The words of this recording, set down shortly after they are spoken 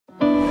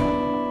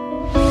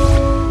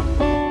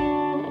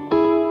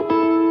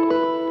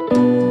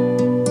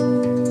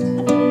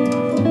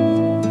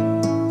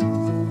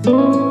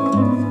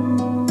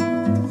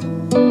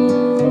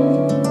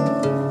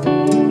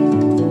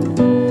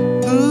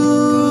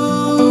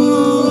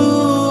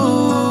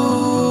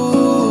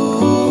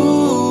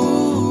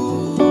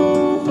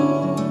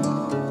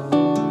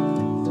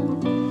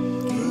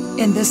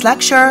In this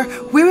lecture,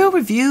 we will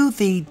review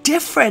the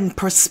different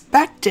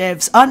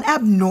perspectives on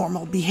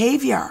abnormal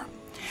behavior.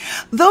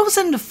 Those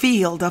in the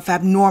field of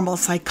abnormal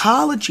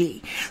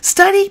psychology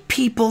study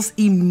people's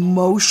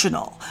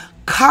emotional,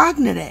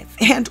 cognitive,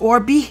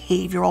 and/or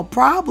behavioral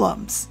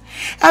problems.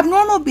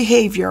 Abnormal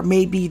behavior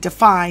may be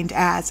defined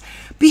as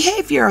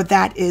behavior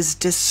that is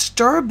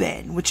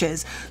disturbing, which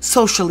is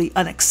socially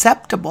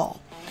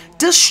unacceptable,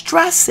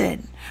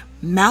 distressing,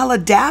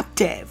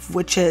 maladaptive,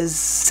 which is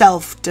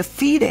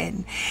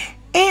self-defeating,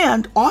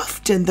 and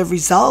often the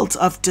result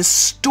of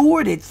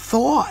distorted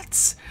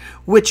thoughts,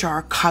 which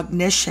are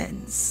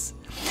cognitions.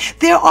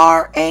 There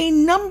are a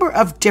number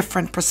of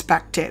different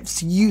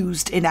perspectives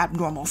used in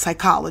abnormal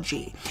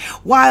psychology.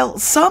 While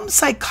some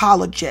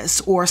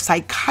psychologists or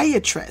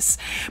psychiatrists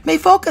may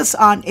focus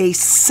on a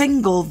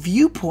single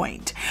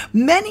viewpoint,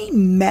 many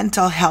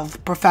mental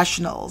health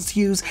professionals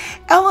use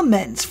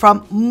elements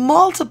from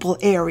multiple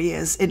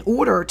areas in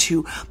order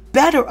to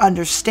better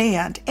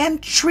understand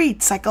and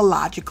treat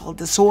psychological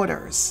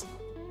disorders.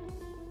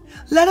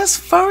 Let us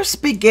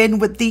first begin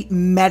with the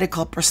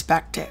medical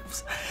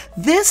perspectives.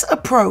 This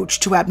approach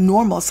to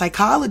abnormal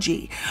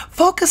psychology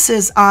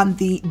focuses on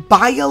the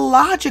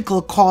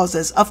biological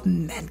causes of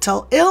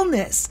mental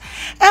illness,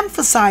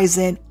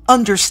 emphasizing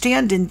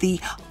understanding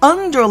the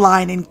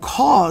underlying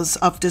cause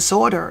of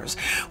disorders,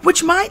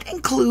 which might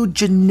include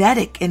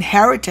genetic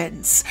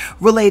inheritance,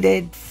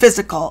 related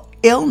physical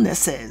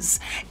illnesses,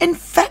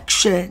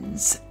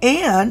 infections,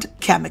 and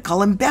chemical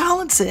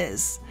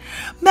imbalances.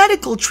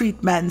 Medical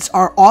treatments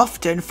are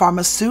often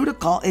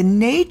pharmaceutical in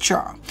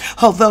nature,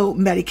 although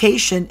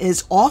medication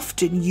is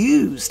often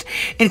used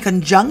in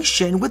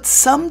conjunction with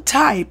some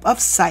type of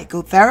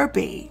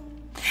psychotherapy.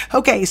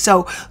 Okay,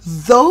 so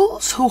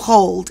those who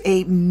hold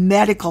a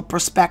medical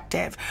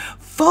perspective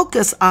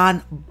focus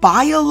on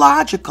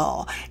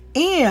biological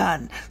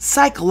and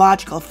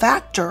psychological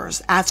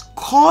factors as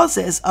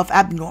causes of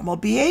abnormal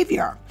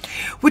behavior,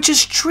 which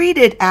is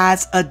treated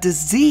as a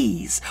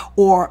disease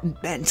or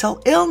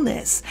mental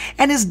illness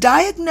and is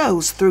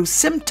diagnosed through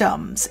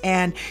symptoms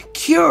and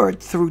cured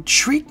through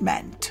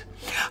treatment.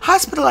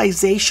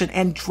 Hospitalization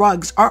and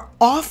drugs are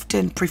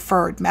often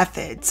preferred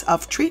methods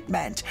of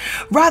treatment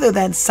rather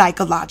than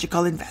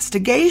psychological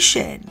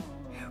investigation.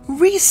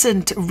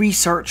 Recent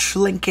research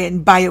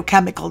linking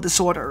biochemical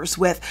disorders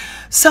with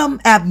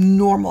some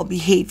abnormal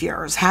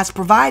behaviors has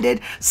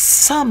provided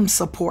some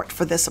support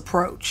for this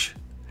approach.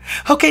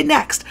 Okay,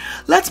 next,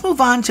 let's move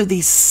on to the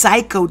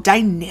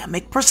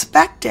psychodynamic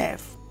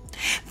perspective.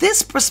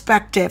 This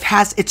perspective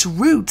has its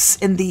roots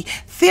in the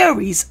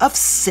theories of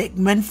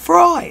Sigmund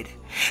Freud.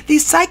 The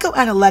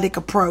psychoanalytic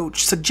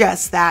approach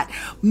suggests that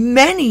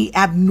many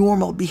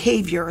abnormal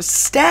behaviors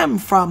stem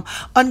from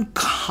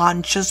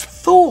unconscious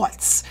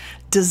thoughts,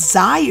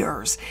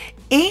 desires,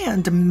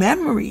 and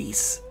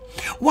memories.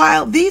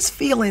 While these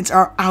feelings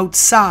are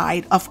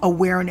outside of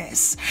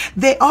awareness,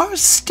 they are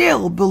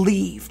still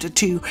believed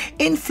to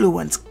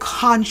influence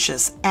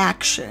conscious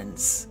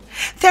actions.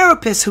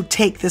 Therapists who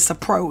take this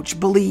approach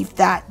believe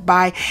that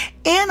by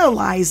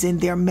analyzing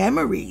their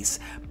memories,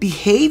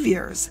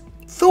 behaviors,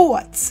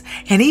 thoughts,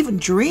 and even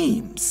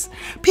dreams,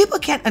 people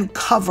can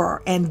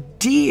uncover and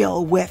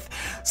deal with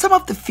some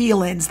of the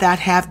feelings that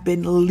have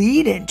been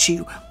leading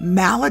to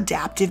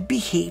maladaptive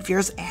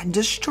behaviors and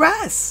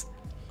distress.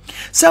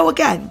 So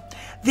again,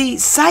 the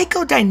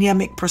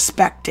psychodynamic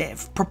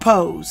perspective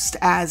proposed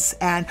as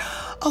an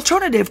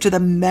alternative to the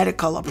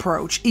medical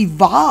approach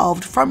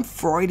evolved from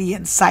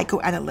Freudian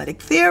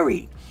psychoanalytic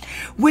theory,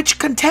 which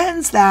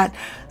contends that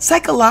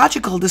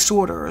psychological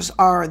disorders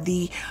are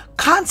the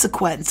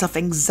consequence of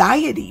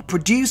anxiety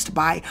produced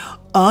by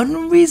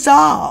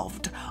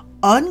unresolved,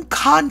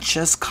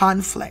 unconscious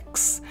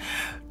conflicts.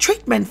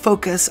 Treatment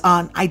focus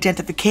on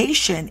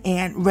identification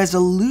and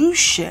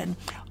resolution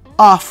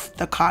of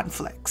the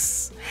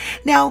conflicts.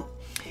 Now,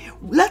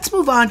 let's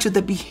move on to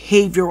the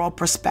behavioral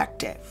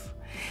perspective.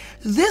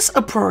 This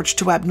approach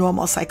to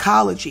abnormal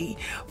psychology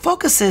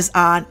focuses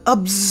on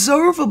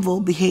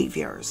observable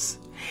behaviors.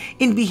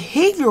 In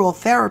behavioral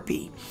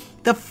therapy,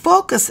 the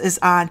focus is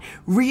on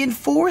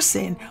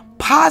reinforcing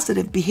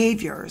positive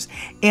behaviors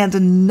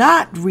and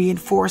not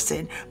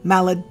reinforcing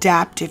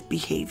maladaptive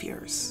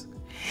behaviors.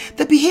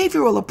 The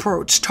behavioral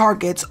approach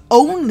targets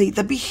only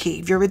the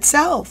behavior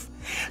itself,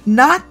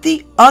 not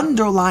the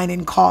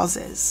underlying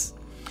causes.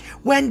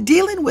 When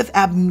dealing with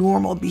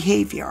abnormal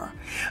behavior,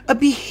 a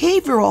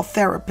behavioral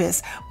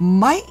therapist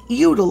might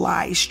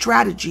utilize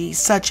strategies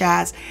such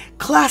as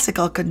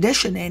classical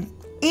conditioning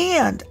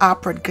and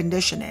operant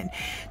conditioning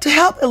to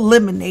help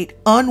eliminate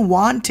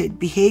unwanted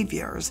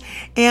behaviors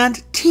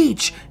and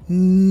teach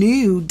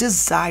new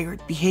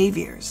desired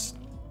behaviors.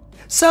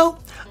 So,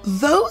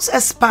 those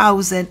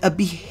espousing a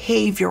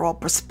behavioral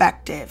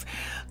perspective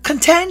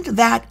contend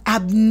that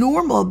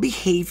abnormal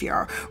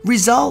behavior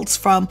results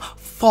from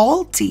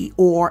faulty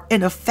or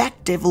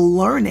ineffective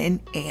learning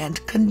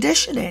and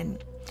conditioning.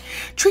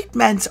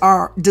 Treatments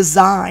are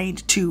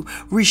designed to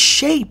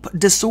reshape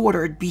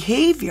disordered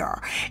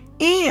behavior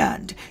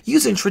and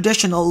using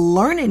traditional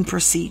learning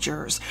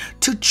procedures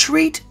to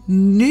treat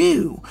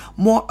new,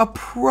 more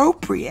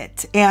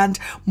appropriate, and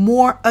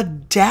more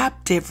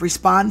adaptive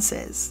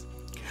responses.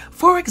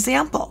 For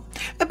example,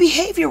 a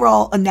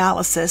behavioral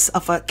analysis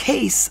of a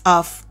case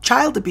of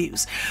child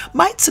abuse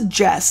might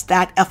suggest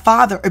that a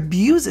father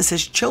abuses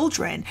his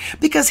children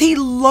because he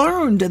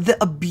learned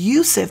the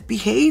abusive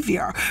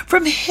behavior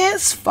from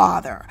his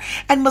father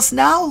and must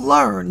now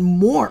learn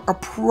more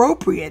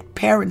appropriate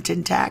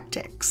parenting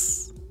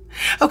tactics.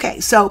 Okay,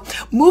 so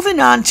moving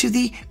on to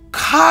the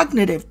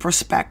cognitive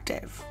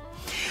perspective.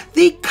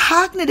 The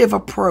cognitive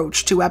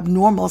approach to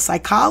abnormal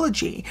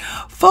psychology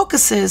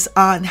focuses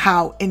on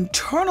how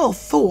internal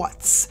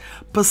thoughts,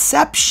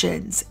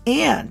 perceptions,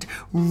 and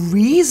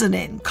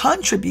reasoning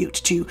contribute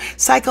to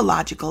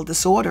psychological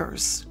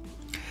disorders.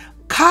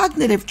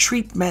 Cognitive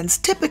treatments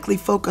typically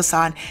focus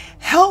on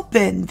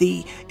helping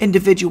the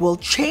individual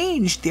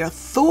change their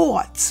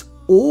thoughts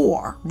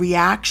or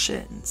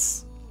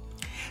reactions.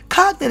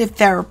 Cognitive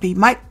therapy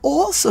might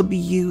also be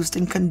used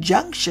in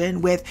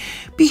conjunction with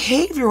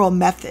behavioral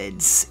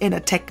methods in a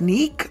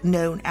technique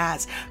known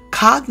as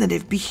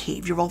cognitive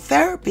behavioral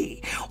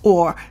therapy,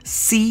 or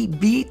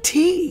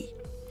CBT.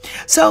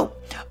 So,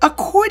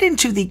 according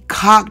to the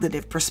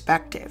cognitive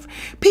perspective,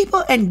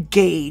 people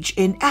engage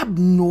in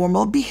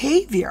abnormal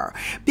behavior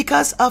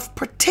because of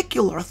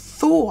particular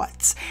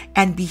thoughts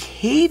and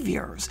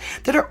behaviors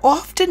that are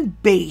often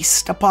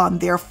based upon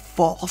their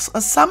false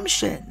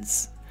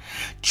assumptions.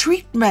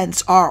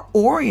 Treatments are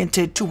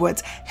oriented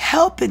towards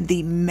helping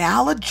the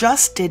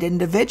maladjusted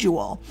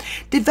individual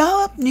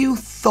develop new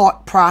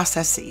thought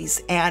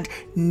processes and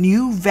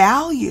new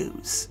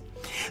values.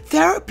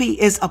 Therapy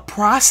is a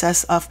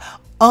process of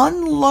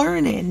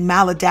unlearning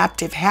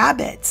maladaptive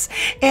habits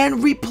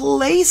and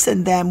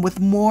replacing them with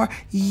more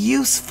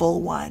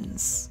useful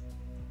ones.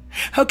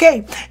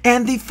 Okay,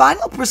 and the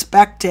final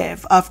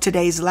perspective of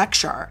today's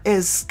lecture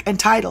is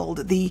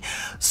entitled The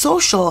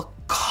Social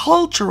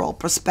Cultural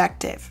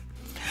Perspective.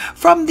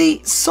 From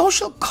the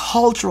social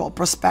cultural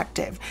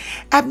perspective,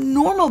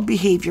 abnormal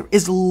behavior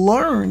is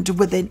learned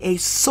within a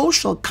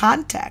social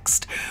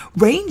context,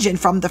 ranging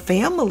from the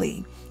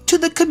family to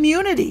the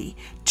community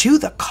to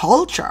the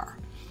culture.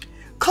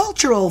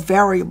 Cultural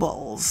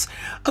variables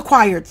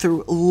acquired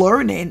through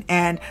learning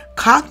and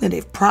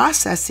cognitive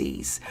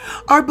processes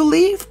are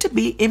believed to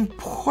be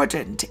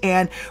important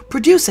and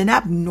produce an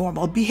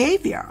abnormal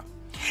behavior.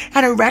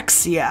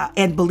 Anorexia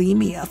and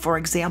bulimia, for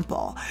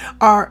example,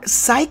 are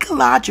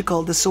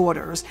psychological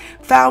disorders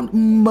found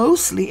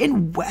mostly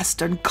in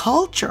Western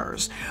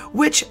cultures,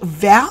 which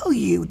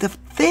value the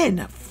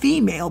thin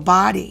female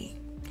body.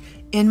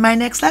 In my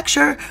next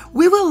lecture,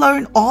 we will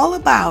learn all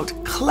about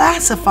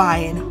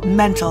classifying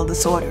mental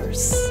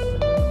disorders.